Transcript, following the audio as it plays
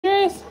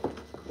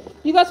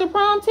You got your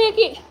prom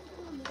ticket?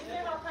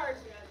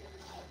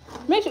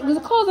 Make sure,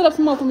 just close it up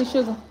some more for me,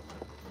 sugar.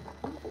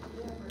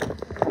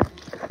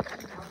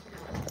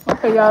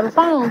 Okay, y'all, the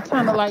phone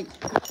kind of like.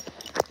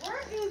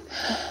 Where is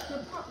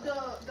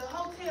the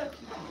hotel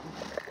key?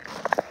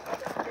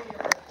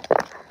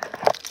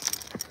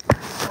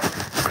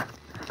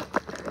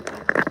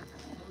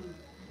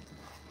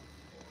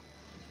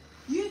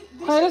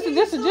 Hey,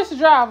 this is the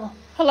driver.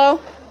 Hello.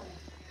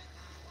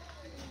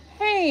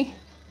 Hey.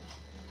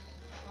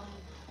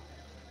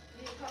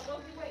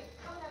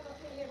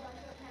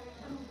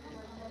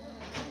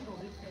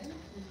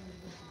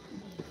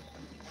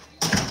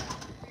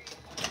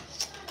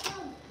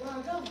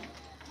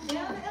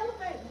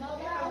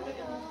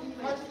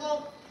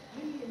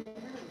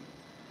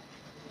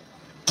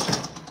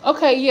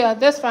 Okay, yeah,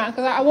 that's fine,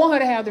 because I want her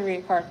to have the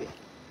red carpet.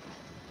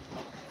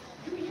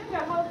 You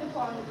got hotel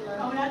card.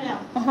 Coming out now.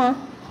 Uh-huh.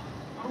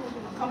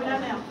 Coming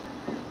out now.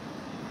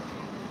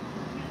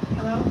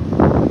 Hello?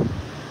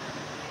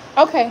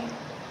 Okay.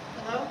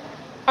 Hello?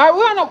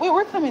 All right,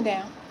 we're coming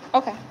down.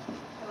 Okay.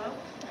 Hello?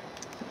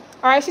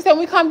 All right, she said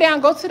when we come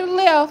down, go to the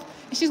left,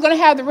 and she's going to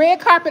have the red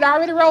carpet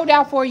already rolled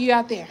out for you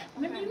out there.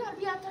 Maybe you got to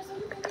be out there so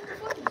you can get the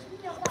footage.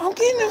 I'm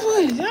getting the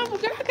footage.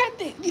 I got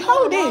this. You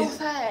hold this.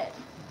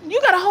 You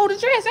got to hold the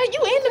dress. Hey,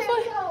 you in the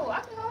footage.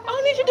 I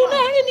don't need you to do nothing.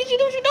 I just need you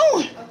to do what you're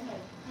doing.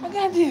 Okay. I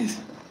got this.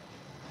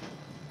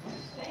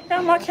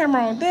 Got my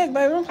camera on deck,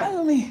 baby. Don't play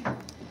with me.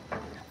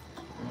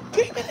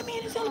 You ain't been to me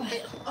in this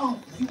elevator. Oh,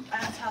 you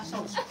asked how so.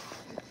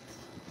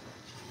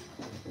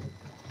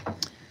 All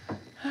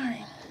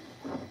right.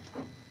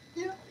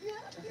 Yeah.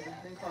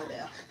 Then calm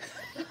down.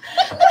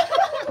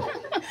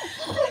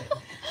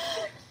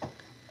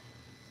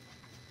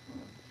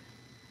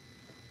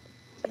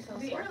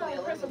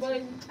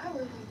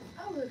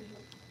 I love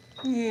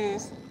you.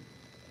 Yes.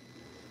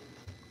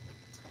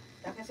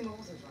 Y'all can see my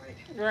muscles, right?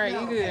 Right,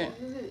 you good.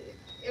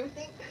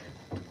 Everything?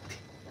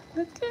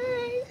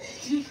 Okay.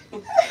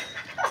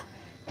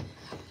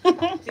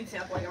 She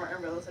sounds like our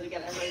umbrella, so they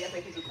got an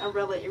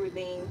umbrella,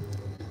 everything.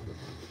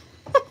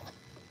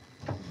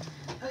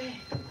 Okay.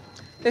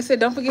 They said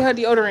don't forget her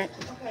deodorant.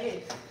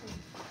 Okay.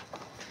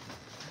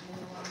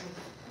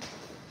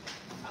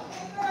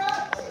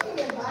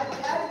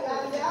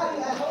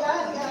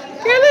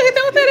 Girl, look at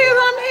what that is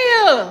on the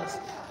heels.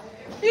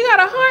 You got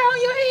a heart on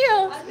your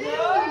heels.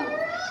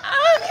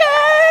 Okay.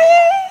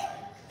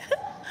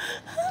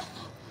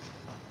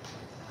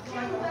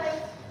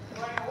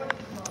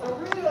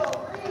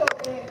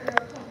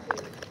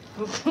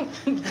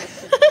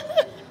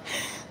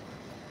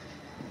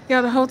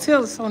 Yeah, the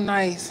hotel is so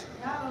nice.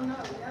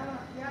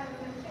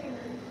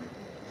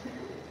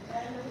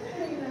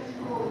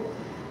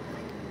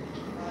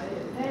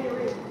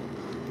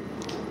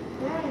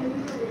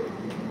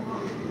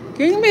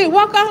 Can you be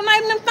walk all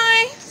night in them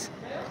things?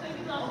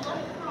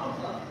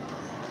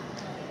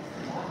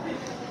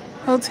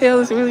 Hotel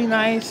is really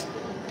nice.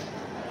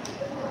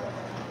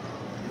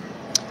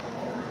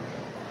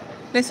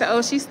 They said,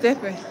 oh, she's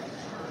stepping.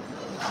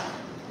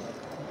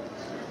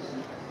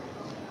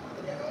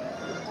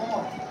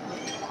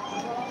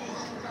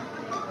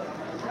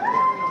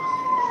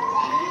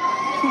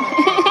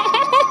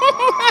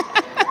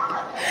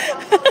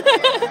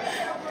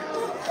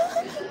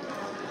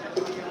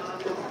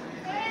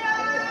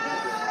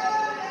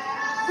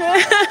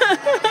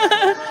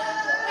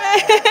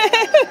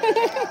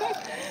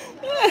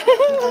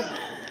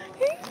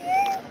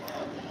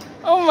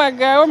 Oh my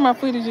God, where my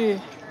footage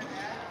is?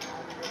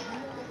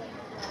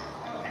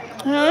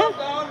 Huh?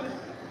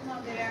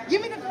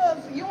 Give me the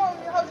gloves. You want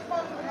me to hold your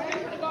phone?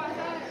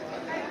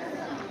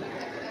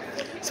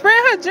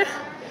 Spread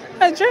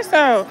her dress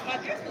out.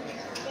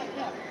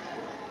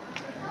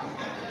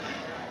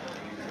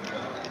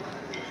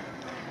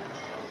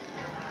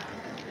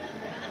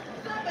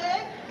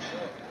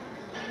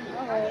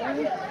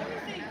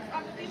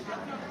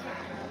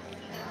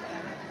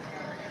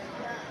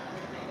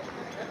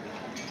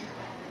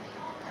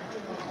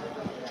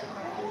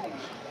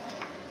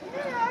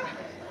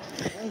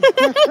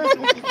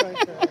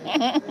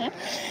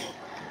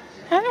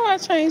 How do I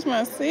change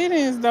my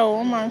settings though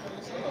on my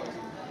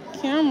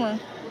camera?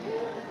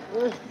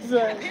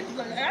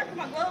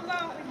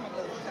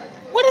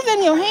 What is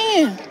in your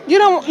hand? You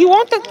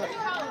want the?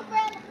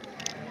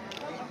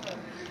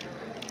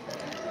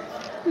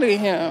 Look at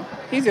him.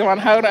 He just want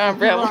to hold the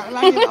umbrella.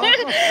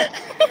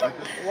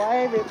 Why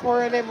ain't it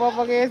pouring that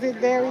motherfucker ass in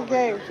there? We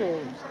gave to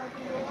him.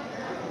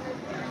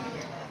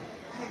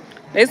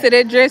 They said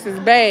that dress is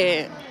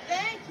bad.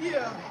 Thank you.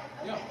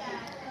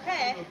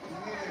 Hey.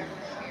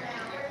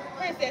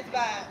 Princess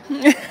vibe.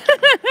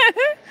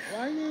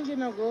 Why you ain't get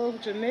no gloves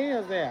with your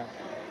nails out?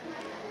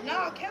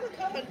 No, Kelly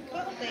cut her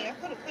thing. I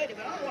could have cut it,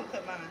 but I don't want to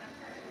cut mine.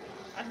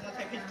 I just want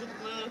to take pictures with the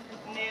gloves,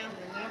 with the nails,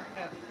 and then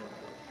cut it.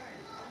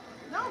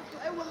 Don't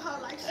play with her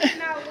like she's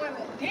not one of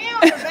them,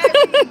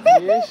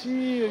 baby. Yes, she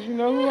is. You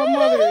know who her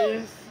mother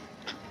is.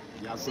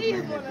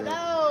 She's one of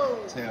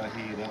those. Tail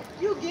head up.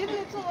 You giving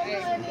it to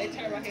her, honey? They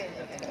turn my head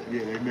up.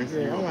 Yeah, they mess Yeah,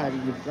 it I'm up.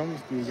 gonna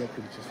still get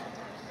pictures.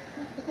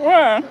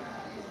 Why?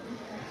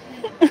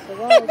 Cause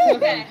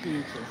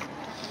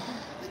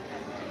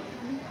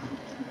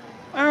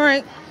All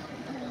right.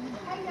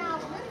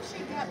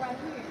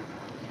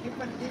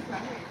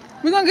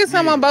 We're going to get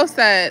some on both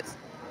sides.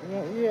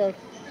 Yeah.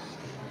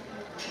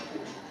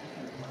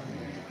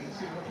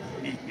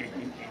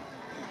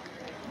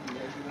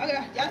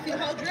 Okay, y'all see the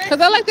whole dress?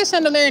 Because I like the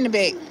chandelier in the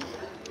back.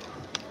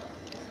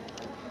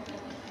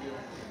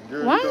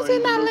 Girl, Why is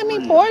it not letting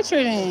me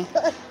portrait in?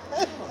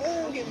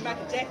 I'm giving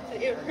Michael Jackson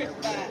to every Chris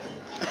vibe.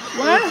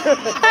 Why?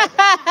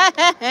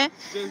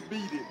 Just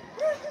beat it.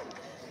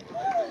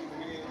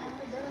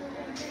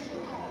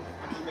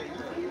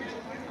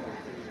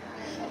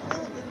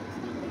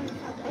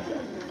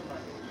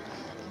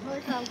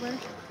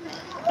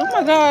 Oh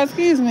my God,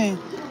 excuse me.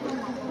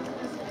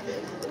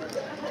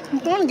 I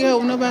don't want to get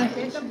over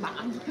nobody.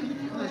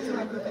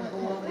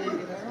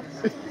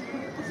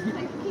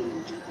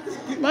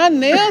 My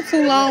nail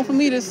too long for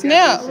me to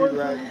snap.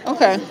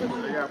 Okay.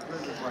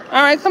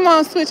 All right, come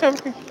on, switch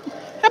over here.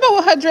 How about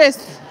with her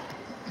dress?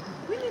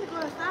 We need to go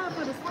outside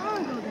for the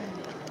song go down.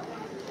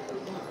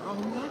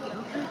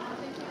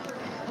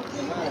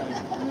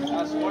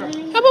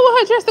 How about with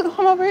her dress to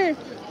come over here?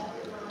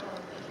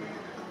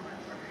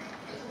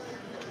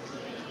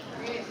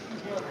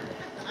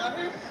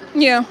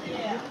 Yeah.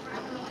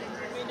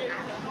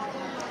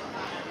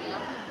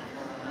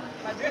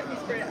 My dress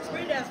needs spread out.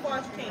 Spread it out as far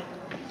as you can.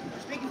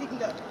 As big as you can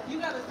go. You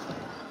got to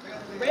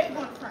red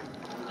on the front.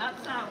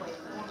 Not sideways.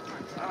 On the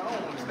front. I don't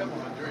want to step on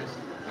my dress.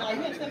 No,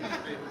 you ain't stepping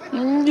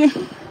on Yeah.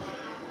 Step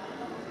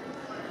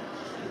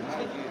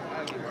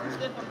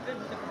on the good.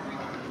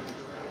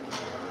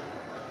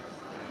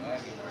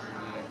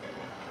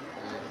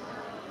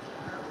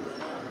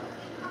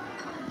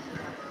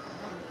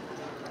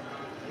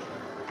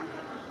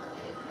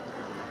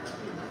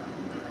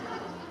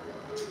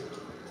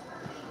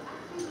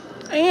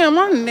 Damn,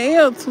 my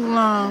nail too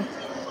long.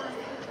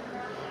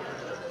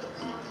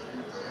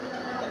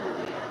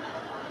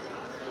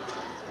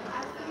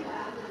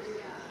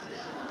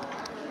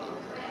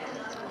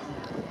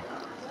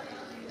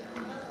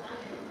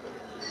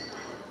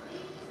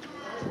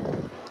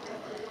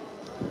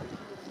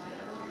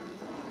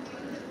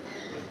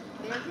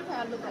 You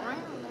gotta look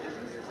around.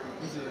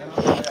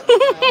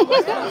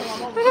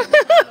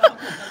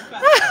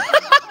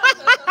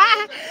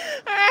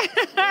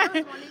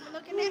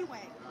 Looking that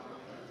way.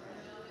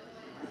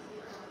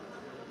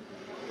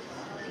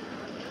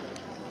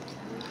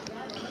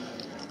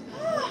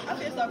 I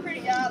feel so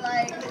pretty, y'all.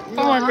 Like,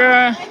 Oh my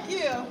God. thank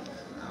you.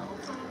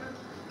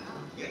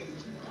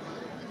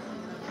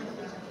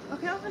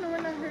 Okay, I'm gonna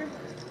run out here.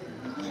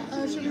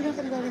 Should we go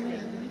for the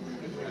garden?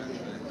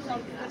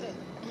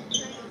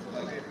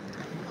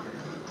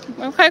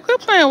 Okay, quit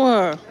playing with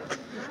her.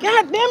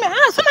 God damn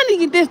it. Somebody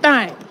get this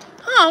thing.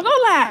 Go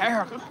lie,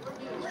 Erica.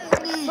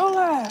 Go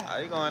lie.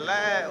 Are you going to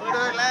lie? What do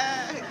I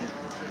lie?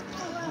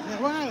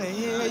 Why the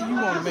hell you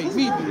want to make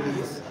me do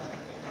this?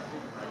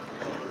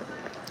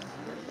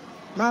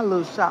 My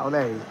little shout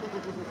out. You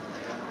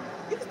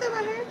can stay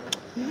right here.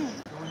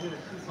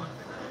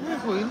 Yeah,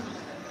 please.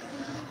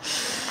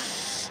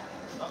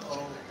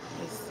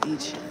 Let's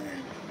see.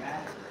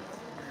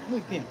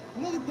 Look at them.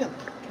 Look at them.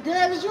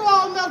 Girl, did you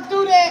all enough to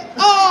do that?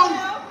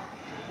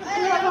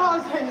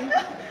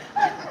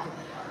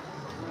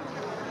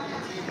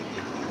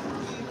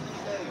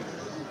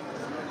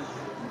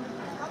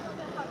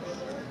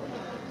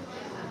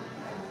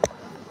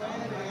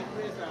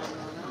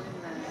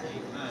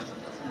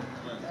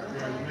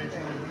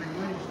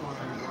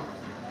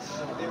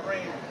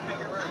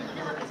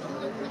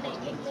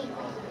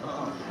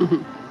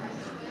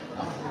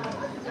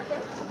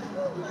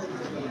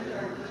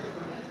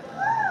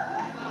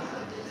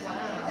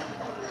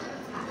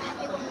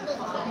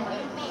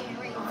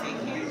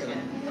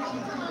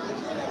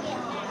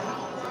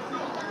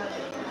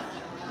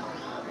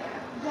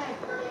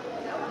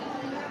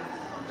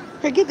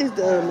 Here, get this,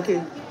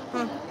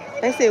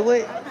 McKee. They said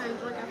what?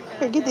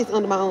 Here, get this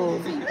under my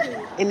arm.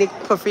 And the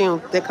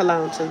perfume, that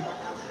cologne too.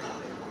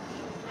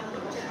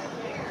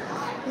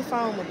 Your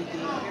phone will be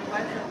good.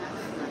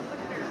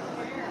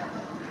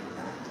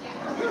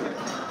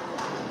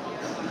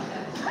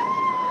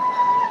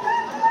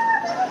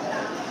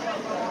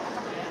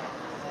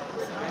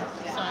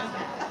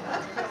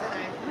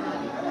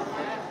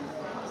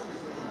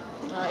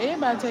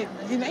 Everybody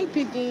getting they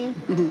pick in.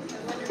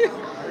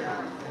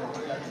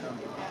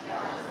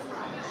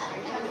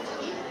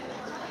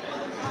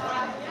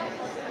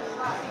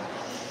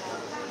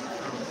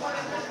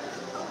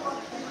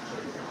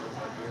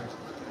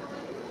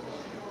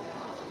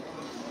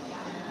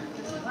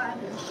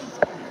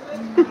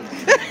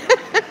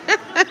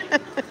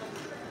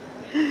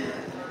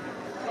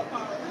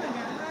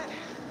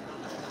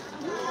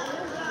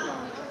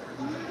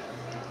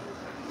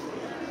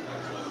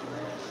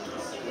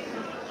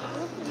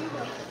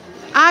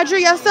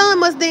 Audrey, your son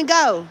must didn't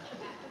go.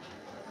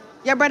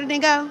 Your brother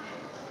didn't go?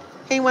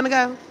 He didn't want to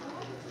go?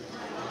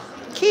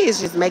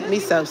 Kids just make me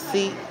so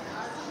sick.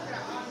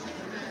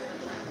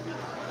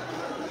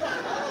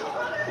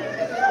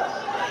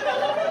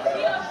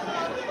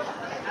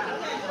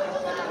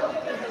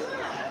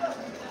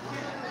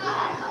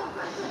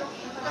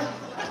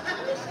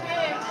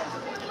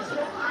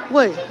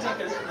 What?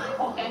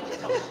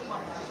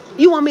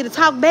 You want me to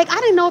talk back? I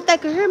didn't know if they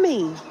could hear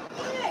me.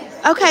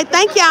 Okay,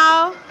 thank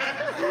y'all.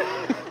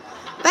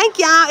 Thank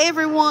y'all,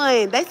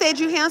 everyone. They said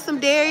you handsome,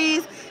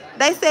 Darius.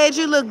 They said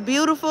you look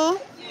beautiful,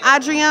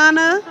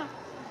 Adriana.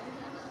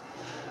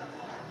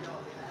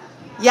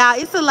 Y'all,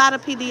 it's a lot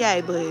of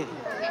PDA, but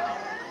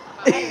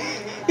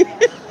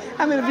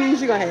how many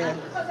views you gonna have?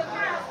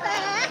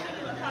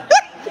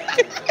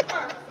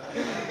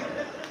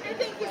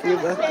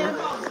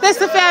 That's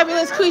the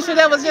fabulous creature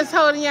that was just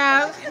holding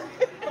y'all.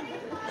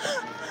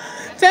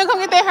 Tell her come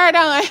get that hair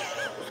done.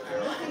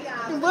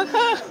 Book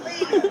her.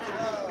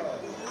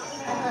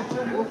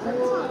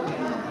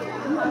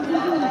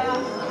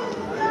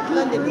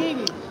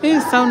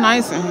 He's so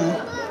nice in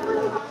here.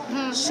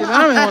 Shit,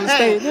 I don't even want to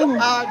stay with him.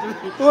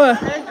 What?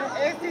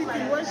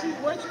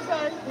 What you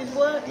say? Is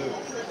what?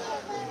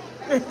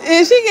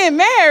 And she get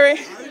married.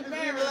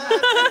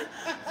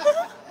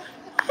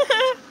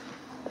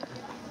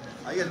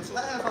 I get the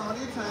slabs on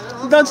this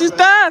time. Don't you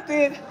start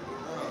it.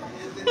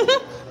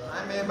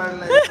 I'm in by the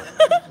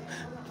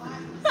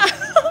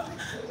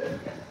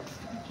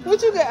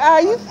What you got?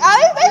 Are you?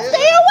 They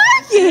still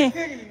working.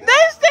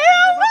 They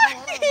still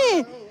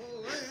working.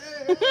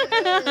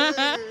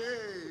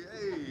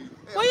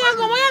 Where y'all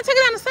going? Why y'all take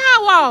it on the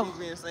sidewalk?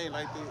 Being insane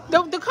like this.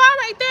 The car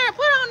right there.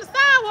 Put it on the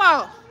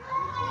sidewalk.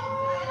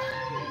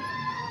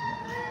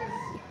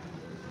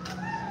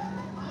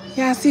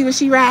 Y'all see what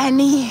she riding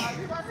in?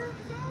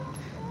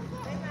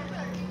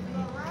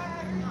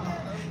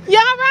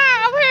 Y'all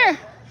ride over here.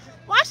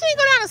 Why she ain't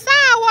go down the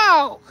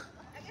sidewalk?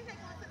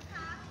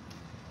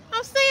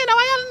 I'm saying though,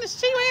 why y'all in the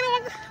street?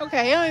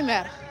 Okay, it don't even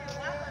matter.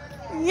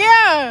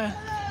 Yeah.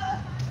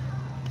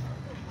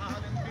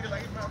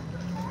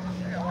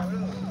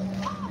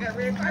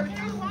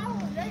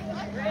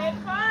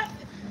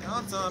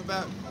 I'm talking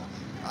about.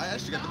 I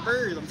actually got the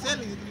birds. I'm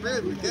telling you, the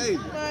birds we gave you.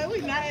 Man,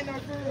 we not in no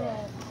food.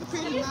 The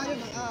pigeon's not in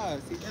my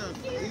eyes. See,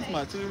 these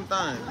my two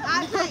things.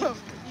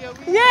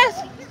 Yes.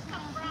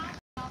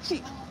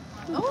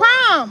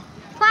 Prom.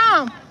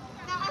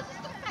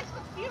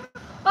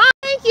 Oh,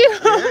 thank you.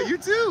 Yeah, you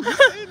too. You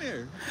stay in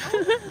there. All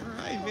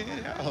right, man.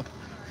 Oh.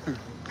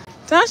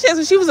 Tell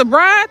she was a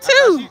bride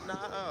too.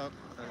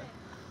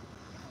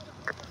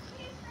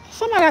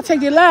 Somebody gotta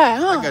take your live,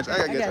 huh? I got you.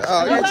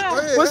 Oh,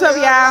 yeah. What's up,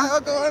 y'all?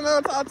 What's going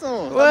on? Talk to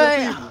him. What?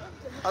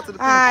 Talk to the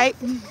people. All right.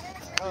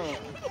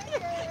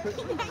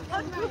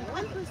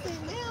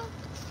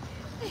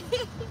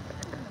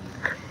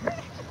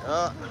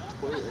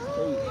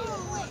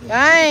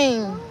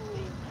 Dang.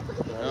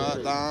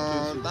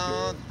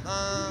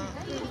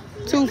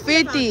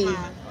 250.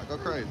 Go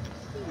crazy.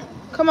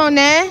 Come on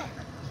now.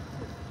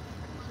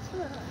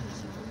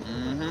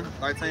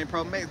 13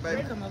 Pro Max,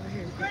 baby. Come over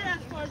here. Where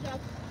her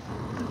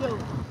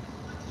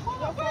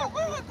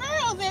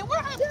girls at?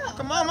 Where her girls?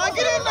 Come on, man,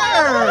 get in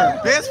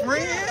there. Best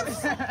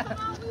friends.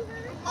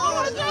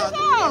 All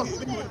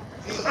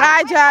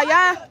right,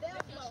 y'all.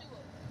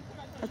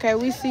 Okay,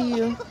 we see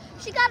you.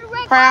 She got a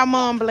red Proud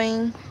mom,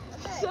 Bling.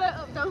 Shut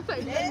up, don't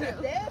say that.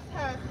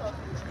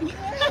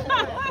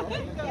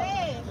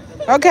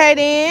 Okay,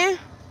 then.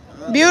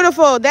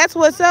 Beautiful. That's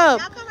what's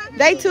up.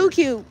 They too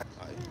cute.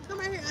 Come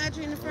right here,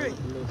 Audrey, in the front.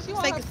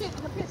 Take a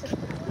picture.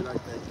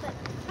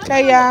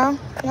 Okay, y'all.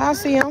 Y'all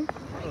see him.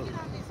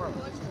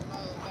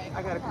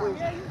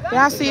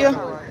 Y'all see him.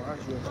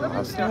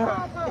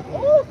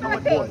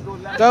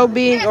 Go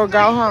big or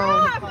go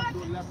home.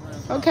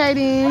 Okay,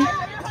 then.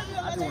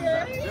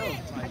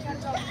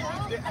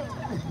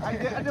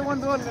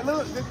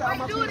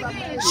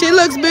 She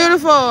looks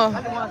beautiful.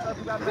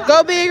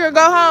 Go big or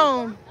go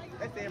home.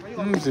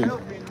 Let me see.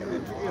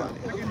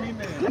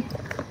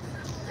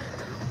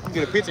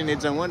 Get a picture in that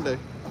jump one day.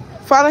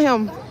 Follow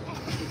him.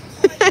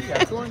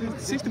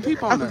 60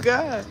 people on there. Oh,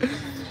 God.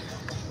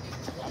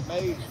 I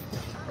made it.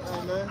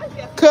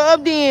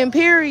 Cub then,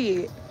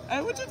 period.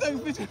 Hey, what you taking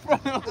a picture in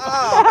front of?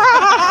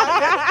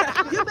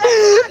 You better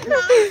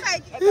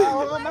take it.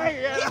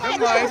 That's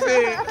why I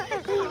said.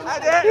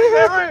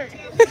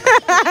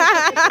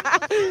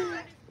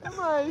 Come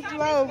on,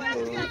 slow.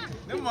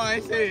 That's why I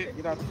said.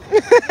 Get out.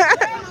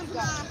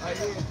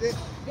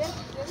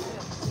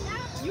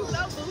 You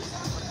know, boo.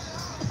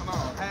 Come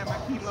on, have my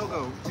key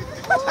logo.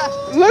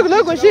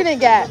 Look what she done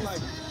got.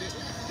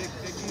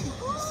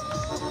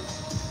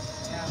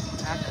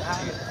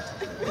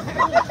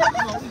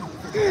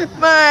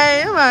 Man,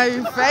 you might be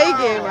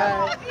faking, man.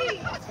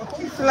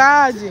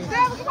 Lodging.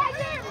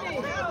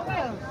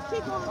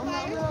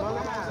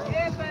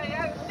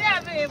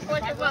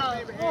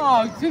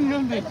 Oh, sing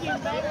them bitch.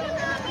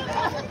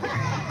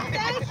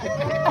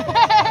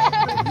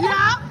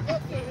 Yeah.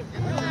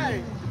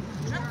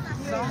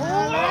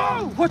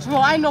 Portugal,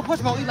 I ain't know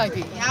Portugal eat like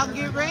that. Y'all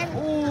get ready.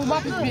 Oh,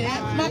 my picture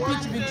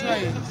been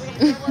trash.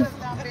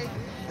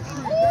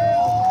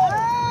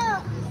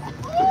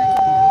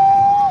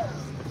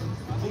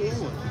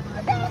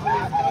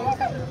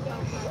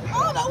 I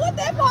don't know what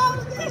that ball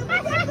is.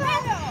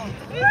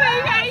 You say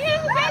you got you.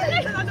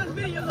 On those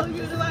videos,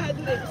 I had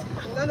to do this.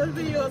 On those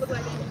videos, look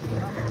like that.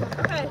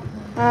 Okay.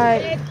 All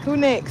right, who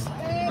next?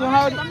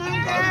 hold it?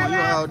 You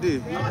hold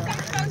this.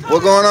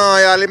 What's going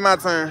on, y'all? It's my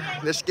turn.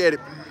 Let's get it.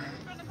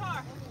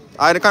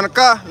 All right, the kind of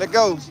car. Let's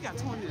go.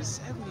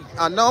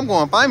 I know I'm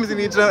going famous in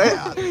each other.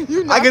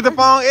 I get the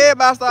phone.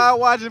 Everybody start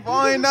watching.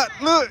 Phone ain't not.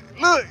 Look.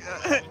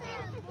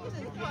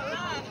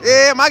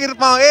 Yeah, I get the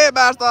phone.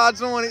 Everybody start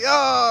joining.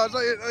 Oh, show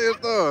your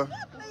stuff.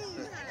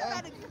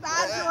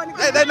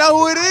 They know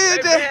who it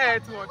is.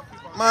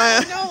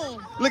 Man,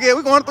 look at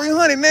we going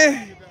 300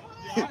 now.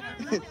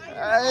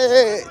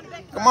 Hey,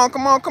 come on.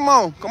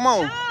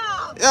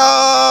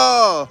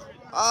 Yo,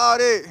 all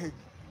that.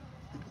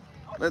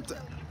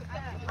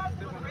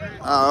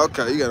 Oh,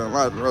 okay, you got to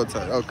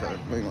rotate. Okay,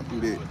 we ain't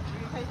gonna do that.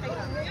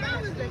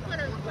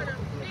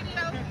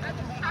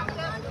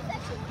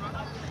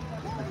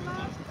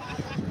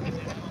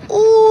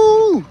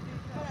 Ooh.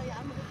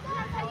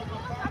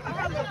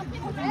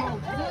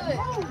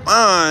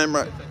 Fine,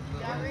 bro.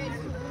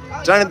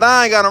 Johnny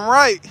Thine got him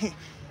right. You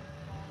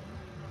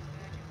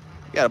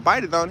gotta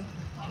bite it, don't he?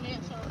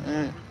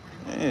 Yeah.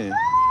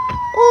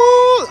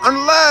 Ooh, on the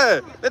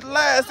line. Let the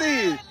line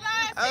see it.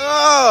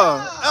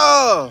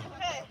 Oh.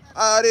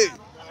 All that.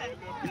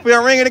 You put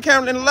a ring in the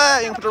camera in the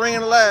line. You can put the ring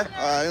in the line.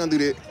 All right, you gonna do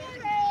that.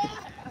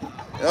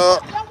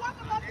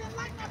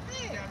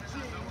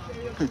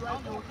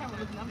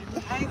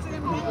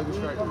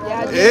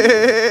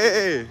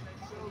 Yeah.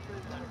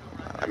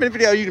 How many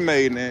videos you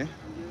made, man?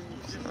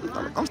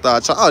 I'm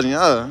start charging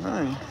y'all.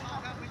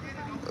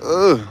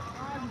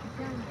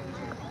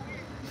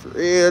 For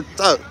real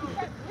talk.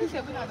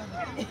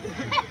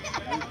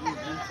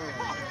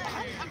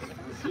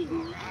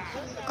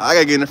 I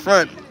gotta get in the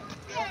front.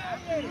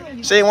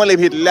 She ain't want to let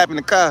me hit the lap in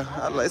the car.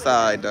 I was like, it's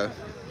all right, though.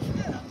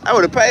 I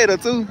would have paid her,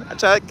 too. I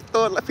tried to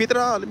throw it like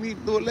 $50. Let me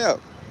do a lap.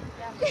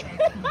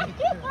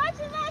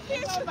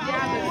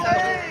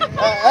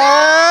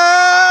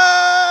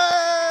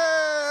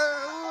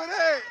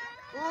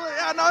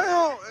 Y'all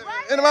know him?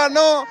 Anybody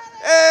know him?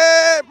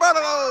 Hey,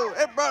 brother.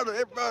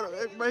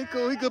 He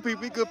cool. He good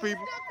people.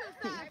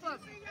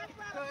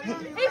 He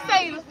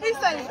say.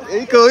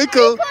 He cool.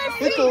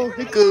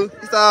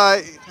 It's all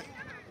right.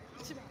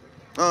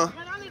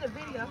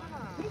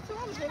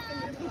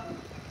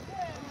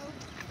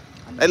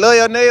 They love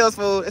your nails,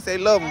 fool. They say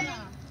love them.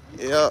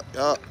 Yeah.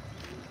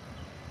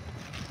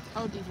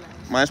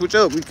 Man, switch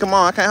up. Come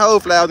on, I can't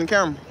hold flowers in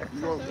camera.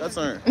 That's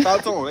turn.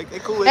 Talk to them. They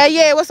cool. Hey,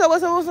 yeah, what's up?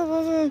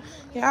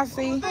 Yeah, I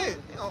see.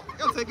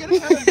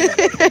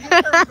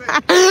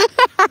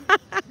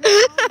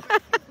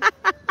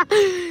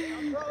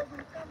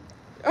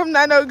 I'm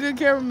not no good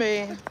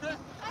cameraman.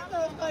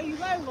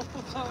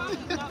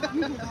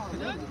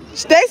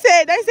 They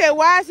said,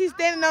 why is he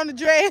standing on the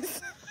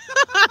dress?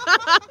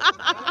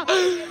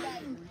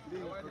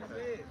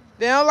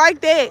 They don't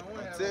like that.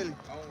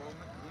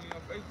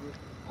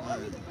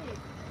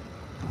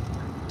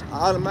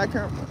 All in my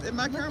camera. In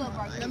my camera.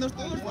 I ain't got no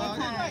storage.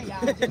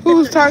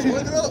 Who's talking?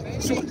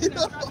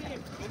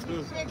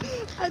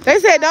 They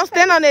said don't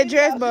stand on that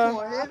dress, bro.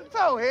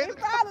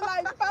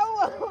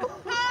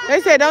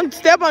 They said don't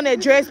step on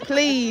that dress,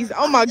 please.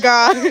 Oh my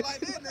God. They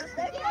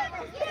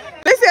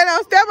said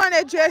don't step on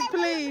that dress,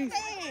 please.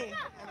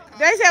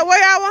 They said where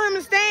y'all want him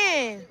to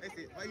stand?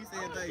 Why you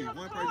saying they?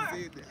 One person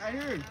said that. I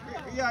heard.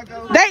 Here y'all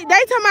go. They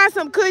talking about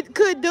some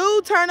could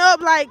dude turn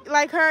up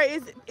like her?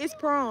 It's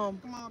prom.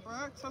 Come on, bro.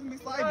 Something be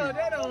exciting.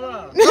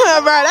 Bro,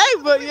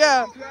 but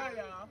yeah.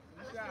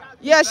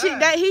 Yeah,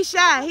 he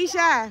shy. You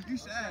shy.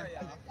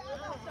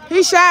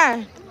 He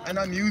shy. And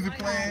our music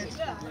playing.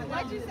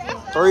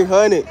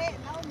 300.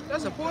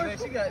 That's a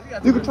point.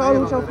 You control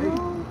him with your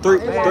phone?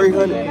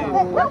 300.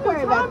 Don't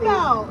worry about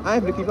that. I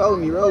have to keep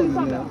holding me rolling.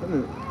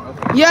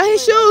 Yeah,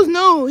 his shoes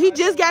new. He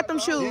just got them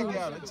shoes.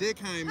 Jet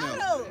came out.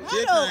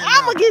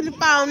 I'm gonna get the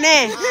phone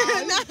now.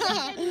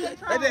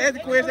 That's the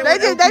question. They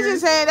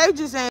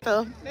just saying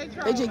stuff.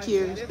 They just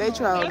curious. They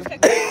trolling.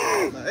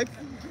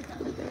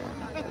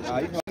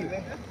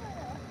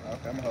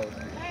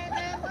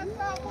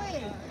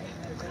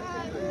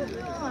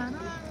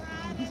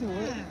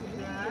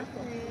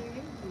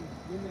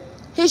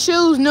 His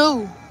shoes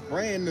new.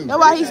 Brand new. That's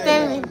why he's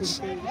standing. He's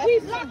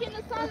blocking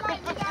the sunlight.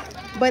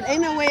 But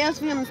ain't nowhere else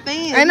for him to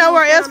stand. Ain't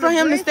nowhere else for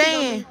him to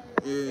stand.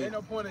 Yeah. Ain't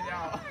no point in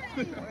y'all.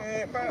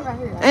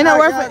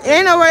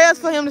 Ain't nowhere else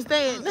for him to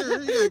stand. No,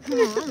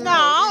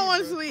 I don't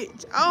want to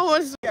switch.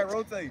 Got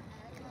rotate.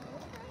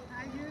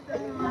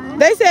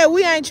 They said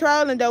we ain't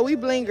trolling though. We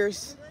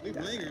blingers. We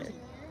blingers.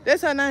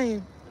 That's her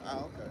name.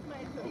 Oh, okay.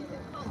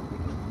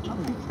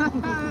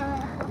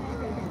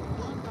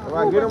 All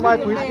right, get him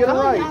right, please. Get him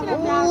right.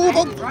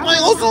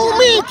 Oh,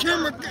 zoom in,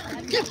 camera.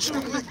 Get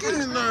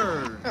in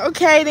there.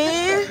 Okay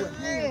then.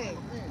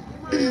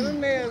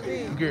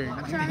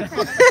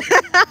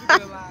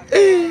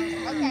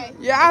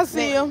 Yeah, I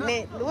see him.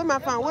 Where my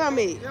phone? Where I'm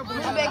at?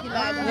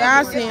 Yeah,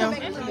 I see him.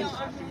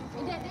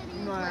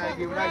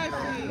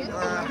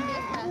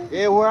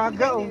 Yeah, where I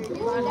go.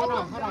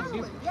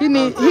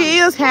 He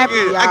is happy,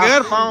 y'all. I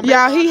got a phone.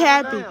 Y'all, he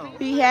happy.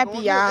 He happy,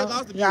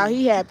 y'all. Y'all,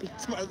 he happy.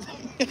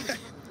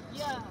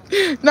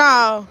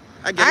 No,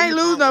 I ain't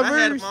lose no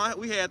views.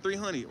 We had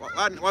 300.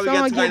 Why we got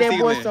Someone 290 get that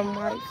boy then? some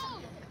rights.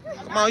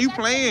 Come on, you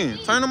playing.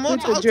 Turn them on.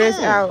 Put the dress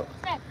out.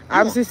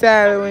 Opposite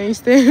side when you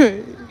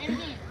stand.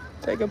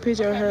 Take a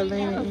picture of her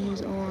leaning in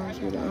his arms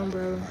with an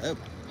umbrella in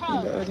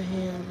the other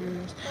hand of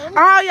hers.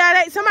 Oh,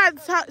 yeah,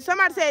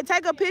 somebody said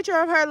take a picture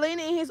of her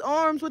leaning in his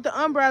arms with the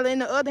umbrella in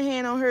the other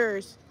hand on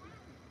hers.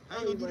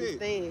 How you do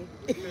that?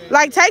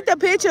 Like, take the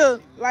picture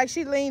like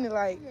she leaning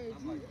like.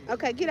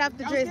 Okay, get off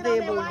the dress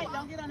there, boo.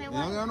 Don't get on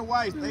the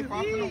white. Stay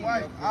far from the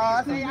white. Oh,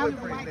 I see you. Get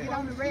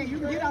on the red. You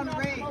can get on the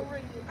red.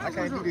 I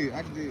can't do that.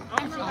 I can do it.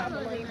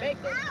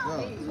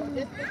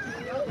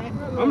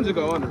 I'm just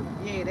going under.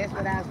 Yeah, that's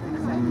what I was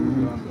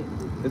gonna say.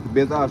 It's the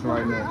best option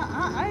right now.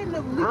 I ain't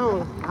never I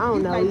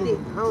don't know either.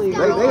 I don't even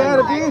They know. had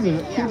a vision.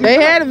 They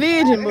had a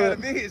vision, They had a but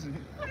vision.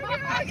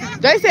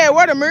 they said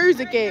where the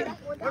music at.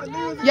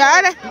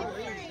 Y'all,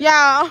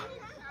 I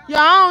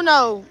don't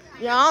know.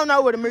 Y'all don't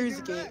know where the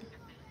music at.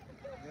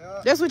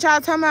 That's what y'all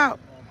talking about.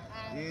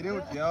 Yeah, they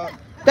was y'all.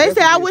 They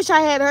said I wish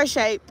I had her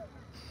shape.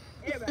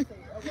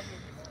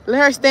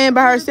 Let her stand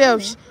by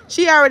herself.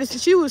 She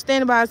was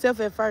standing by herself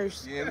at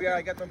first. Yeah, we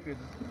already got them pictures.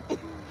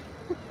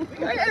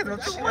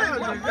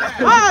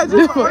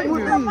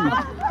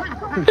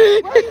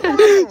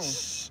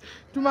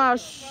 Jamal,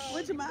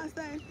 What your mind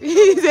say?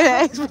 he said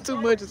ask for too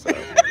much or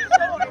something.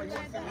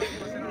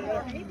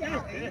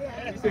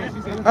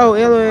 Oh,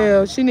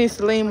 LOL. She needs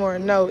to lean more.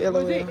 No,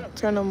 LOL.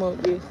 Turn them up,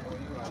 yes.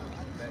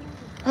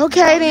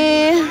 Okay,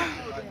 then.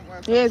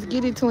 Yes,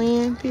 get it,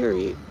 twin.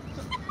 Period.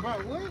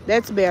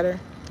 That's better.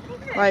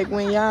 Like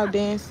when y'all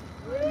dance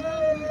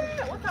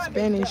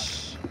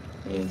Spanish.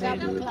 And they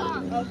do it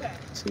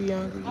too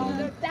young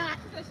again.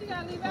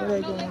 Where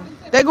they going?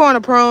 They going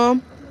to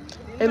prom.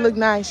 They look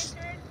nice.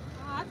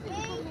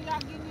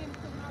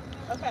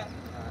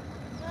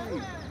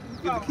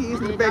 Get the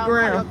kids in the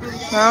background.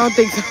 I don't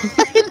think so.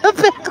 In the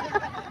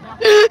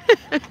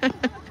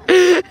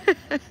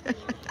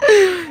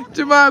background.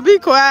 Jamal, be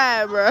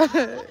quiet, bro.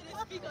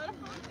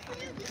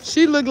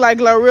 She look like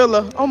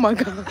Glorilla. Oh my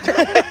God.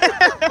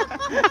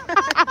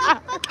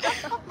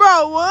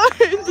 Bro, what?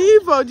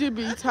 These folks just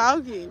be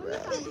talking, bro.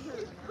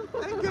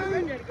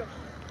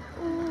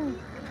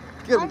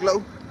 Get him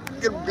glow.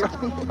 Get him glow.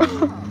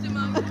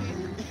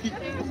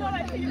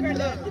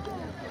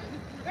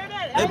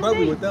 Hey,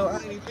 Bubby, with though, I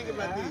ain't even thinking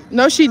about this.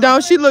 No, she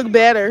don't. She look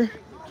better.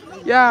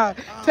 Yeah,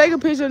 take a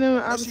picture of them.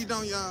 No, she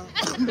don't, y'all.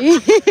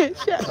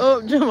 Shut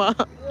up, Jamal.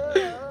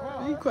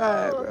 Be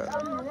quiet, bro.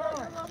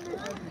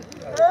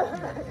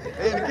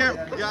 Hey, in the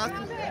camera, y'all.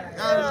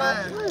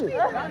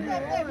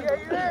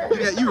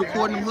 You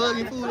recording them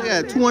hugging food? They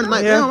got 200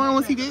 like, Yeah. damn, I don't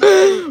want to see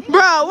that.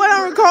 Bro, what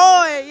I'm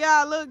recording?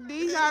 Y'all, look,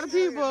 these are the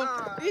people.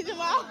 These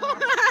Jamal.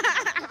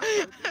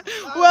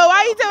 Well,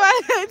 why you tell me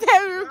to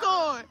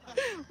record?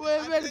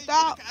 Well, you better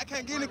stop. I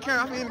can't get in the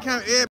camera. I'm in the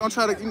camera. Everybody gonna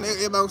try to,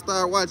 everybody gonna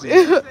start watching.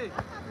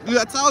 You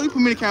got told you put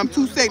me in the camera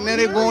 2 seconds, now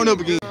they going up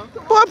again.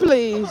 Boy,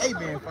 please. Hey,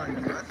 man, funny.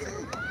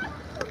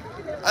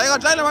 I ain't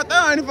gonna try them right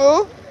there, ain't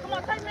fool.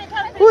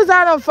 Who's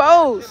out on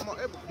folks? Come on,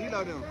 he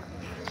know them.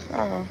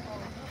 Oh.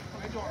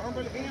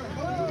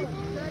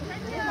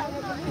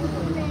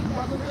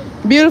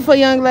 Beautiful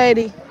young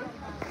lady.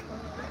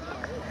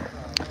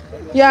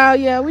 Y'all,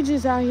 yeah, we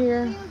just out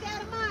here.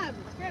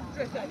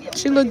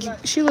 She look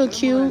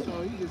cute.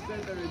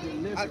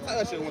 I thought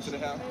I should have went to the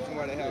house.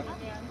 Somewhere house.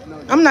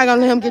 I'm not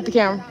gonna let him get the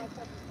camera,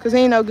 cause he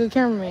ain't no good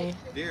cameraman.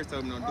 Darius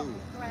told me don't do it.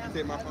 He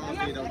said my phone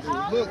said don't do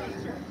it. Look,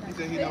 he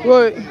said he don't.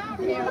 What?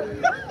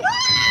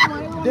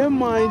 Them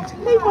mine.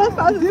 He was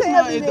supposed to This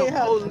tell mine me is the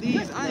that.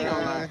 police. I ain't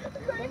gonna lie.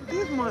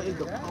 This mine is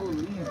the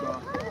police, bro.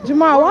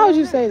 Jamal, why would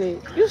you say that?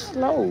 You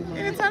slow, man.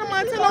 Anytime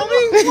I tell on me,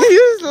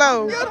 You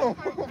slow. get him.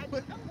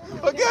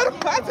 Forget him.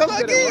 I tell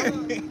her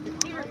again.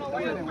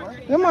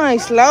 Them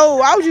ain't slow.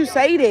 Why would you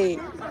say that?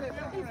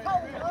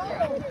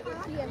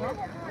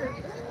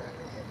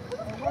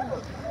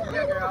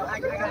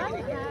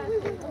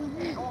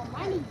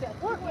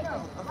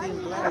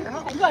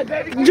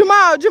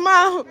 Jamal.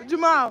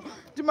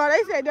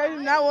 They said they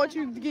do not want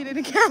you to get in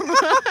the camera.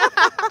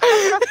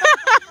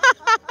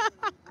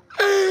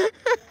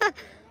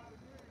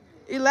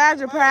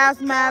 Elijah Proud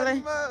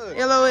smiling. LOL.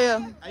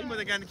 You must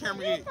have got in the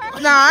camera yet.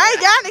 No, I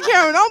ain't got in the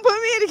camera. Don't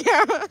put me in the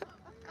camera.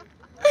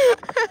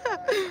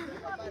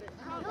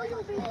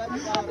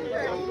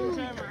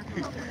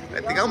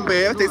 I think I'm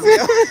bad. They say,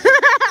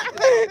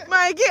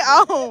 Man, get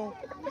on.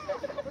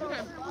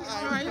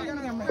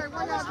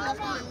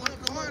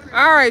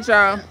 All right,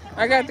 y'all.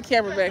 I got the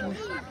camera back.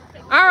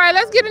 All right,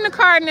 let's get in the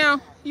car now.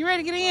 You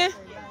ready to get in?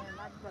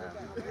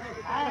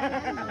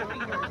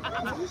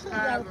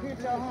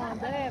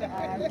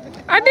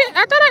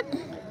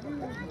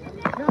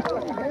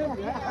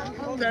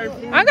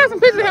 I got some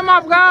pictures of him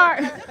off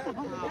guard.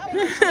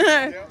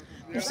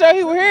 You sure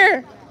he was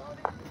here?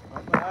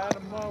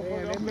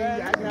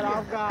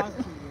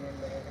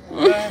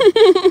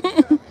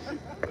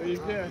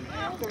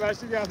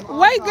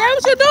 Wait, girl,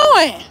 what you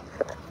doing?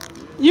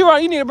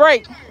 You need a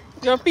break.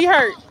 Your feet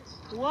hurt.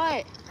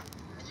 What?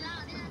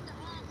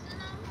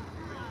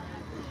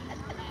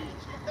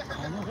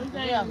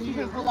 Yeah, she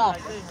can pull off.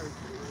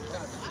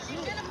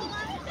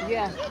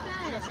 Yeah.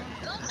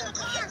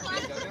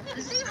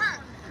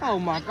 Oh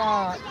my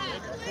God.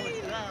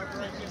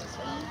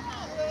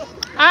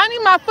 I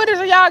need my footage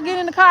of y'all getting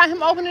in the car,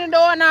 him opening the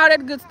door and all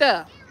that good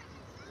stuff.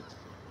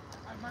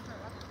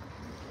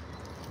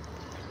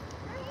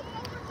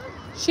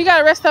 She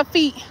gotta rest her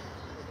feet.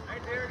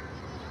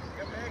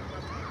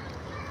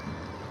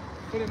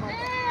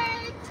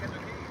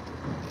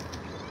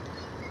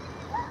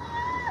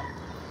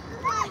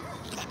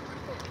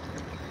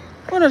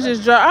 What is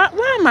this drop?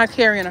 Why am I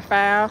carrying a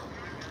file?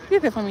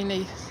 Get that for me,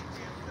 niece.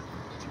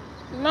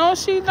 No,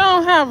 she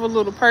don't have a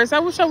little purse. I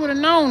wish I would have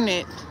known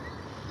it.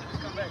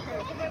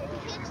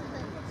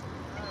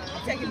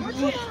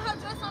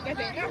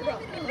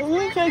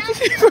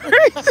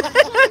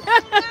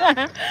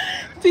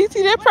 TT,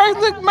 that purse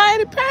look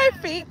mighty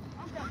perfect.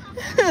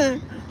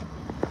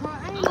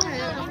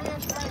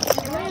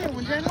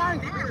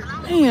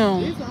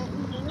 Damn.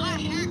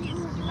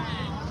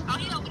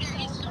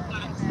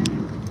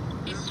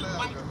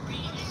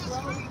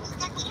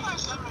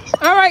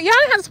 All right, y'all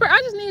have to spread. I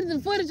just needed the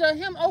footage of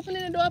him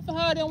opening the door for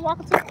her, then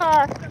walking to the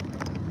car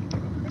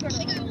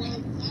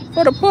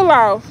for the pull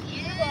off.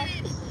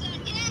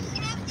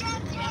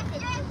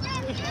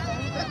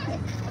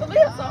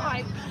 Khalil's so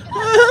hype.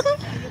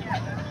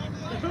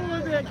 Who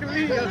was that,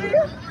 Khalil?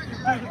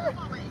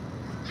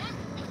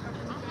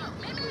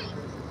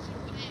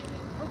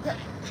 Okay.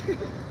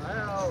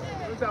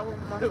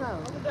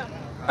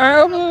 All right,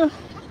 open.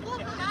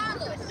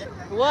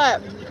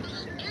 What?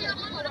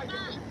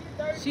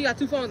 She got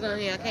 2 phones on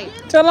here. I can't.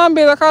 Tell them,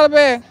 Bill, I call her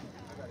back.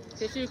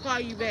 Said she'll call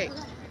you back.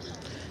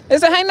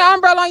 It's a hang the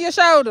umbrella on your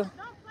shoulder. Don't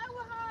play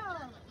with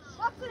her.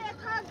 Walk to that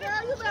car,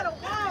 girl. You better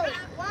walk.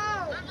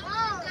 Walk.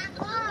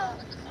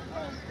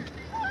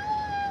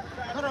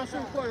 Hold on, she's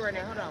recording right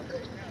now. Hold on.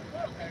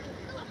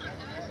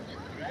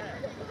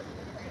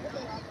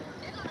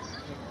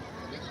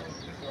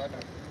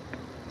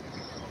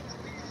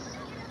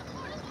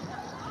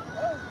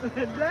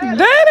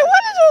 Daddy,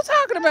 what are you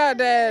talking about,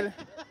 Daddy?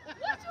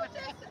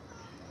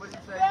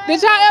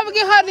 Did y'all ever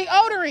get her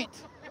deodorant?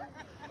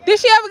 Did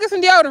she ever get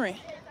some deodorant?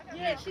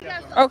 Yeah, she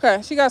got some.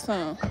 Okay, she got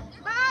some.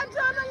 Bye,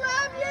 Jonah,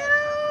 love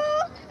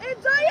you.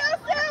 Enjoy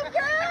yourself,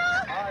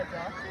 girl.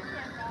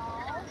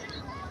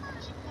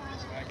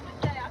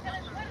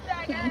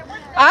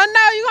 I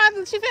know you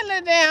gonna. She finna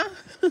let it down.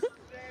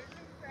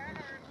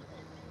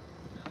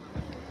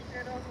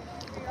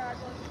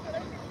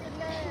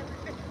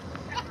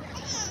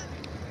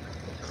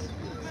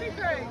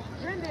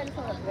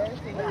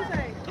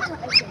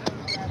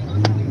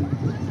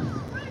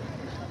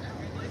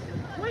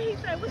 What he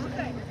say? What she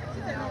say?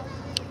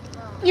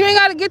 You ain't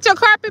gotta get your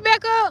carpet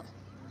back up.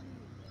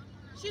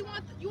 She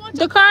want you want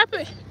The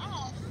carpet.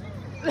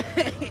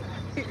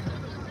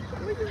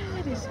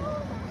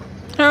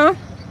 Huh?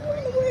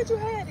 Where'd you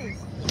have this?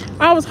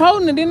 I was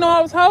holding it. Didn't know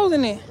I was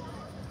holding it.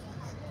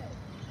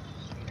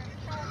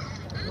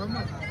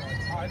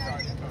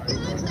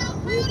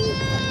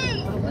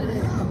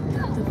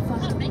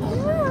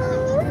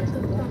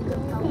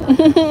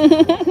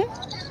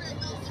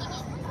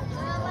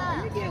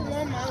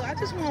 I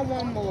just want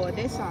one more.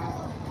 That's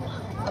all.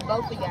 For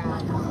both of y'all.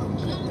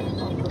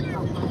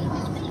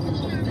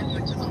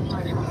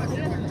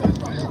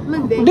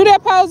 Do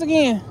that pose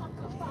again.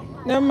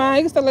 Never mind.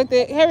 You can still like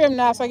that. Hurry up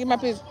now so I get my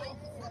picture.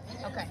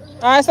 Okay.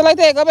 All right, so like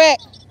that. Go back.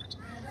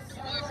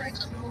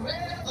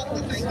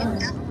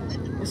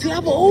 See,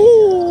 I'm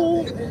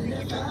ooh.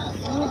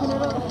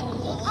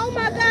 Oh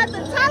my God, the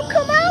top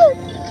come out.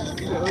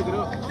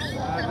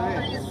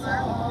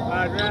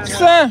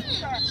 Sir.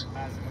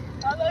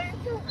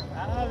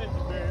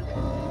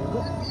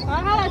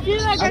 How do you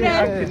like I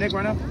can connect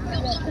right now.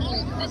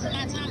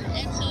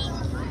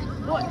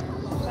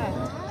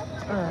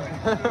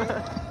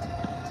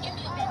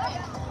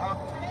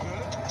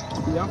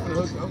 Yeah, I'm finna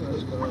hook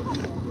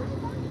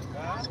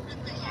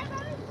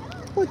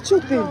What you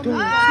been doing?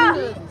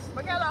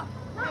 Michaela,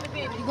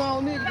 You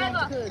gonna need to go to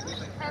cousin.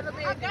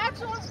 I got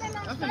you.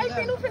 I'm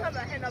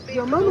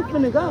Your mama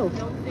finna go.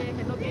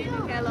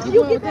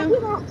 You get that?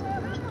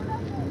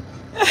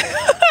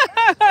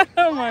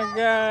 Oh my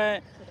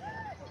God.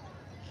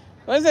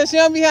 What's that? She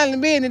don't be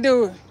handling business,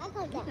 do it.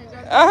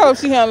 I hope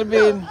she handling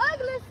business.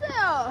 Ugly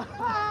self.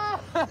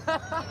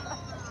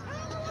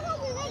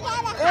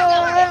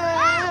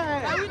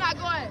 Hey. We're not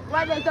going.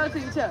 Why they go to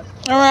each other?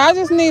 All right, I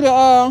just need a.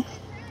 I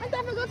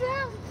thought we go to the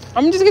house.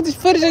 I'm gonna just get this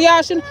footage of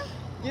y'all shooting.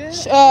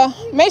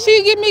 Make sure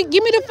you give me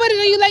the footage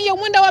of you letting your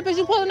window up as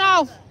you pulling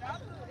off.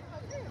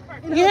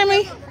 You hear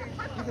me?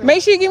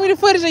 Make sure you give me the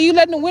footage of you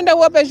letting the window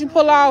up as you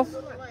pull off.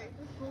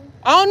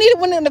 I don't need it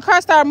when the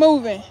car start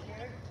moving.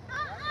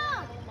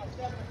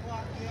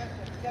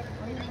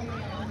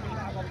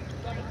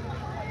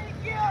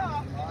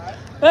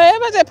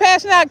 Everybody's just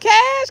passing out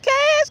cash.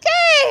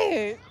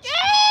 Yeah!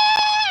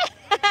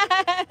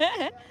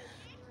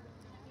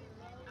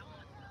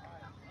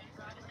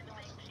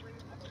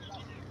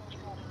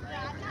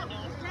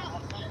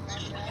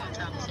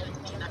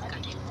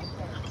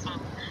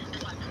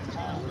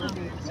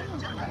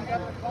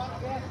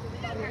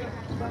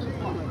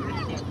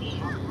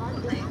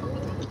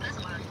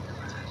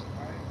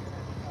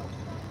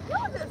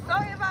 just so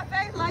in my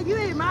face like you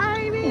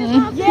admiring me.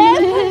 Mm. Yes,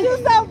 because you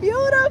so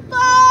beautiful.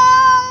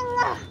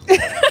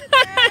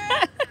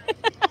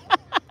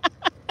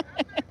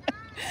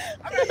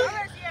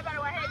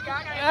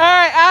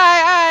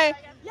 Alright.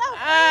 Yo,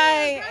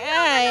 Alright.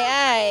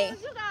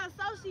 you got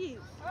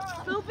associates.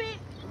 Stupid.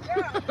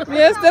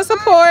 Yes, that's a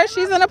Porsche.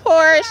 She's in a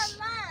Porsche.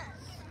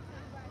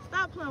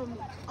 Stop playing with me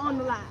on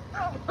the line.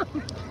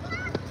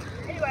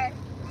 Anyway.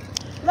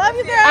 Love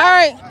you, girl.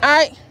 Alright.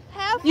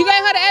 Have fun. You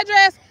gave her the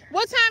address.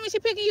 What time is she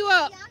picking you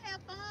up? Y'all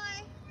have fun.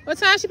 What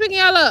time is she picking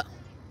y'all up?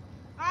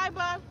 All right,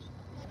 bub.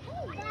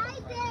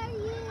 Bye,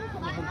 Darius.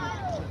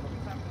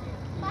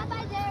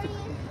 Bye-bye,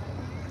 Darius.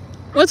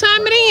 What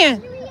time it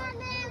in?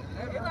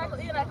 It's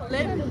like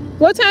 11.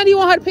 What time do you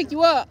want her to pick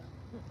you up?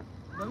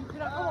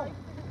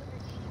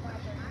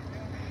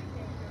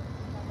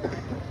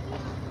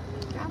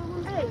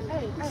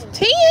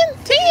 10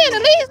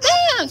 at least.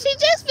 Damn, she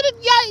just for the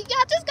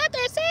y'all just got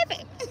there at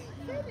 7.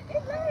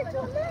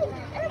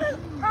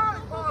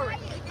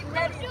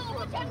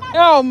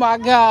 Oh my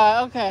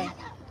God. Okay.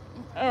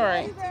 All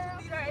right.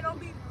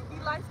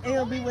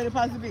 It'll be what it's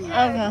supposed to be.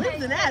 Okay.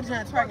 Listen, that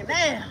trying to twerk it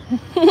down.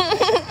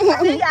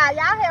 See y'all.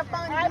 Y'all have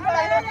fun.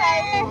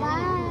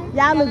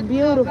 Y'all look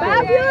beautiful.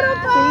 Bye,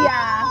 beautiful. See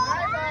y'all.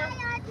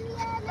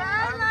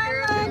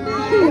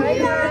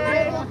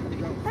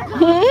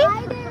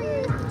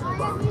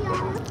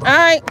 All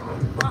right.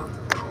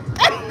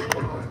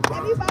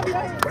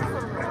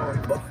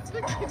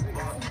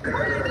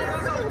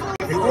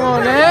 Come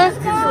on, man.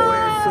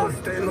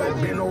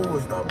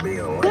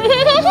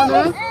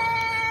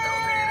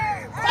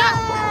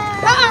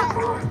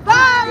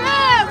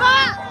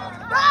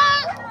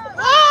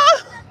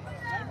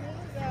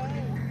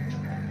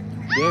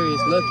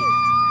 Darius lucky.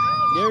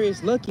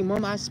 Darius lucky,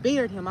 Mom. I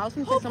spared him. I was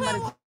gonna say somebody.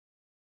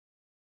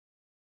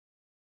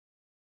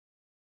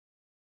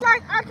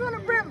 Like I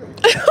couldn't brim it.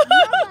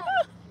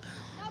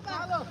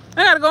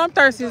 I gotta go. I'm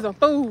thirsty as a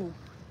fool.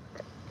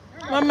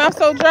 My mouth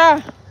so dry.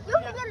 You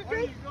can get a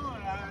drink.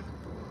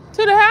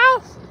 To the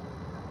house?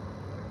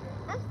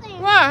 I'm staying.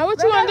 Why?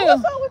 What you wanna do?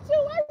 What's up with you?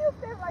 Why you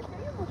feel like that?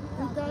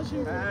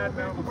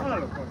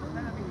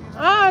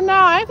 Oh no,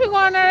 I ain't finna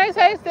go in there. They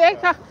say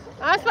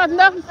I'm supposed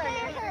enough.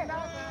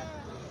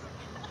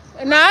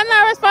 No, I'm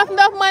not responsible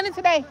enough money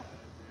today.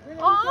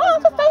 Oh,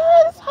 I'm just staying in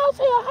this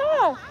hotel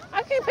high.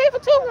 I can't pay for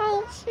 2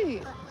 rooms.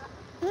 Shit.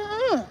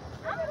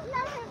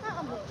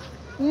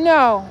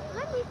 No.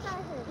 Let me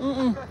start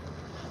her.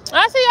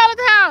 I'll see y'all at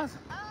the house.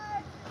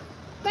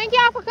 Thank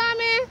y'all for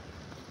coming.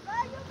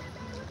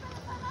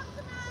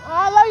 Oh,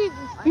 I love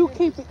you. You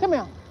keep it. Come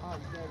here.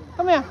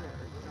 Come here.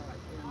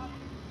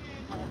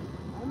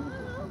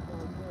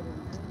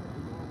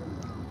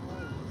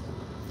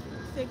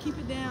 Said keep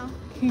it down.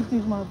 Keep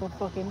this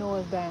motherfucking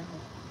noise down.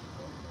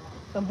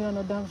 Don't be on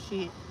no dumb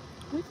shit.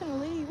 We finna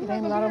leave. There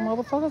ain't a lot of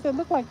motherfuckers that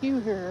look like you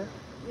here.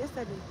 Yes,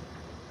 I do.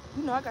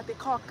 You know I got that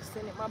carcass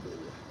in my blood.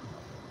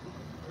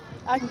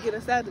 I can get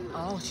us out of it.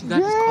 Oh, she got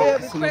this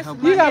carcass in her You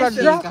blood. gotta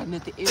She drop. ain't got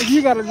nothing else.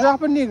 You gotta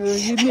drop a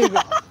nigga, you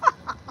nigga.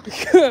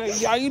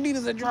 All you need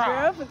is a drop. Girl,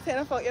 I'm finna tell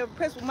them folk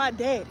impressed with my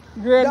daddy.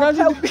 Girl, don't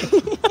you me.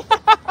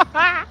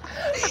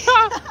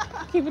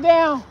 keep it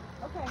down.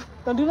 Okay.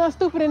 Don't do nothing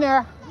stupid in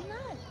there.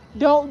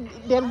 Don't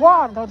that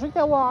water. Don't drink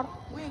that water.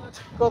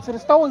 Go to the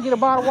store and get a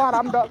bottle of water.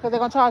 I'm done because they're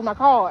gonna charge my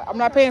card. I'm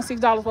not paying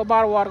 $6 for a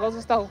bottle of water. Go to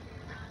the store.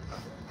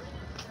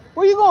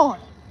 Where you going?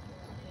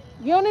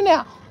 Get on in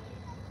there.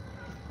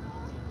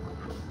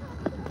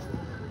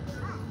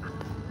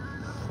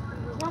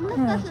 Mom,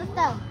 let's go to the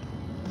store.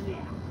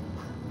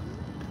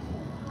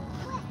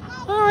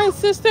 All right,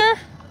 sister.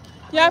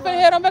 Y'all finna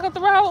head on back up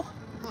the road?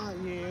 Oh,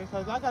 yeah,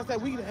 because like I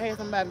said, we could have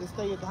somebody to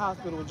stay at the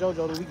hospital with JoJo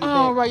till we get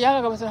Oh, back. right.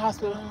 Y'all gotta go to the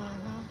hospital.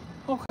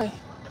 Okay.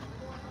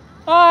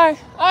 All right.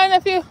 All right,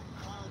 nephew.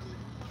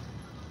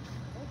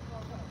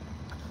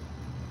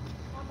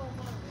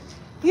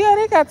 Yeah,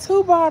 they got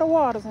 2 bottled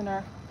waters in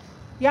there.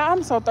 Yeah,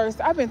 I'm so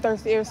thirsty. I've been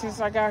thirsty ever since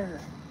I got here.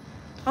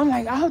 I'm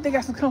like, I hope they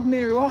got some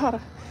complimentary water.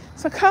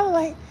 So Carla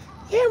like,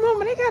 yeah,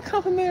 Mama, they got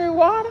complimentary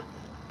water.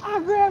 I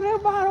grabbed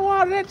that bottle of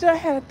water. That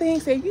just had a thing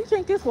said, you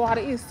drink this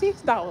water, it's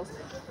 $6.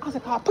 I was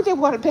like, oh, put that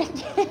water back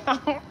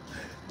down.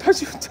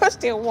 Don't you touch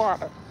that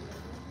water.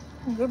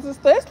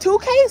 That's 2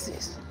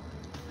 cases.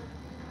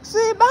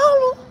 $6.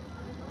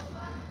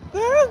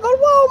 Girl, go to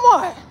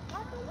Walmart.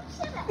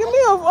 Give me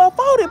a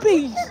 40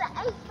 piece.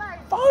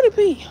 40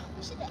 piece.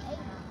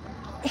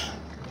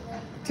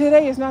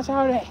 Today is not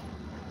your day.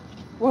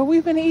 What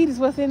we finna eat is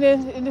what's in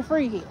the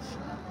fridge.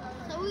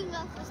 So we can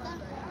go for stuff.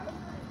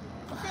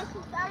 Since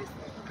she's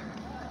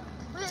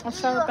thirsty. I'm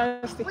so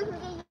thirsty. We can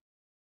get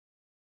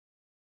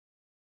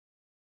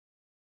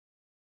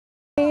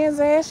Hands,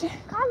 Ashley.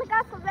 Carla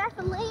got some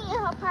Vaseline in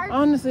her purse.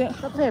 Honestly,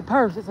 That's that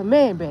purse. It's a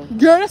man bag.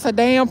 girl, that's a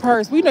damn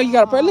purse. We know you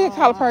got a purse. Look at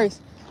Carla's purse.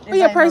 Where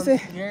your purse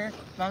at? Girl,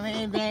 my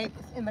man bag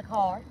is in the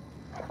car.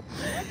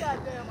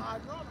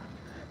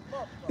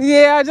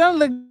 Yeah, I don't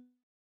look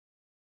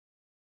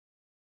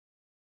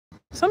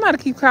Somebody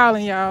keep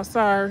calling y'all.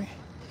 Sorry.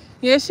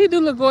 Yeah, she do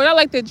look good. I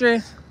like that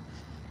dress.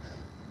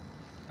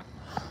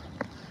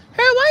 Hey,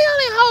 why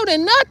y'all ain't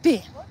holding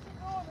nothing? What you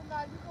doing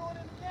tonight? You going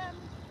in the cabin?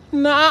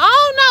 No, I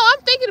don't know.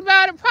 I'm thinking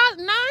about it.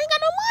 Probably. Nah, I ain't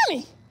got no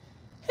money.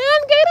 He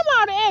done gave them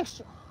all the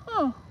extra.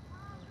 Huh.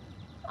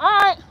 All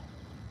right.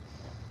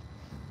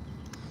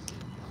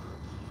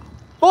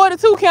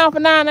 42 count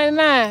for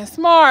 $9.99.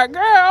 Smart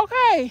girl.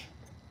 Okay.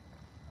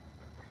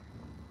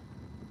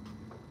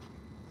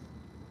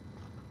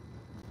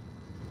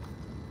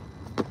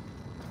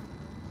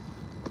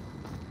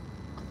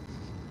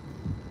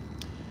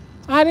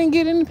 I didn't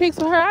get any pics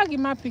of her. I'll get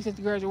my pics at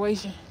the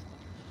graduation.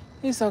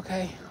 It's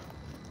okay.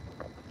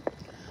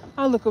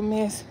 I look a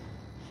mess.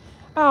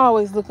 I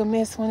always look a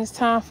mess when it's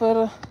time for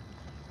the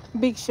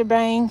big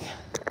shebang.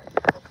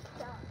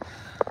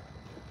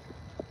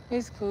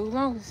 It's cool as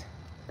long as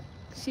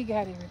she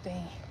got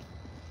everything.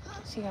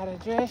 She got her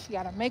dress, she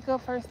got her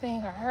makeup first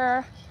thing, her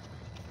hair.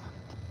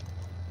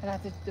 I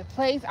got the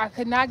place. I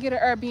could not get an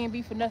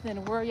Airbnb for nothing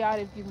in the world, y'all.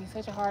 They give me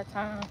such a hard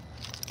time.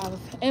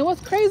 And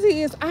what's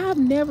crazy is I've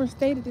never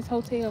stayed at this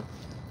hotel.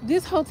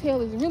 This hotel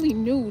is really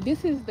new.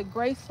 This is the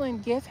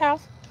Graceland Guest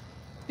House.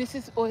 This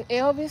is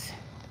Elvis,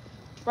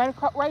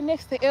 right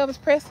next to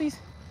Elvis Presley's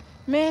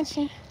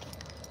mansion.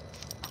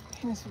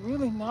 And it's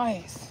really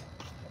nice.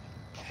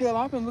 Hell,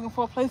 I've been looking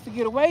for a place to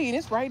get away, and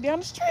it's right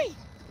down the street.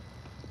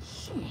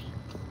 Shit.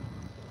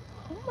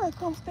 I might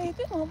come stay at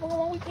this motherfucker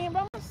one weekend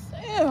by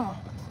myself.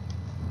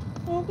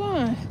 Oh,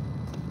 God.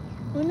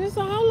 When it's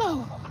all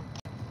over.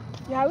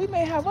 Yeah, we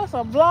may have us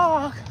a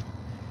vlog,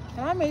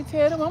 and I may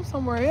tell them I'm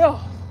somewhere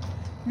else.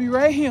 Be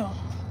right here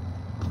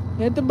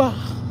at the bar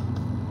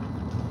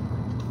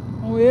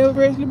on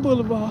Everett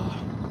Boulevard,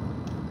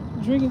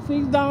 drinking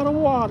 $6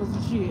 waters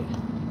and shit.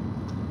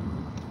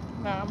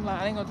 Nah, I'm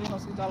lying. I ain't gonna drink no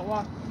 $6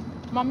 water.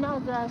 My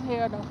mouth dry as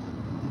hell though.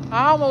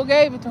 I almost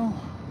gave it to him.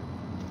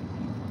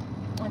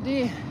 I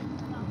did.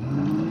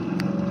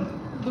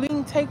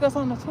 Bling take us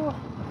on the tour.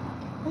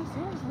 This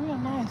is real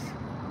nice.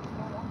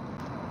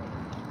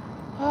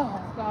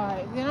 Oh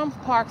God, then I'm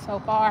parked so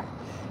far.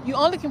 You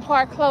only can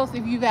park close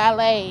if you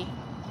valet.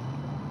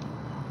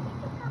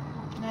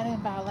 I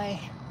didn't valet.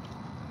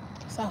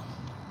 So,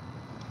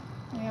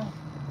 yeah.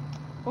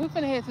 But we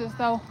finna head to the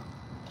store.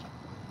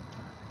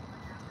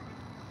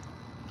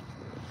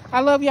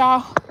 I love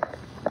y'all.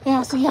 And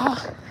I'll see y'all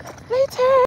later.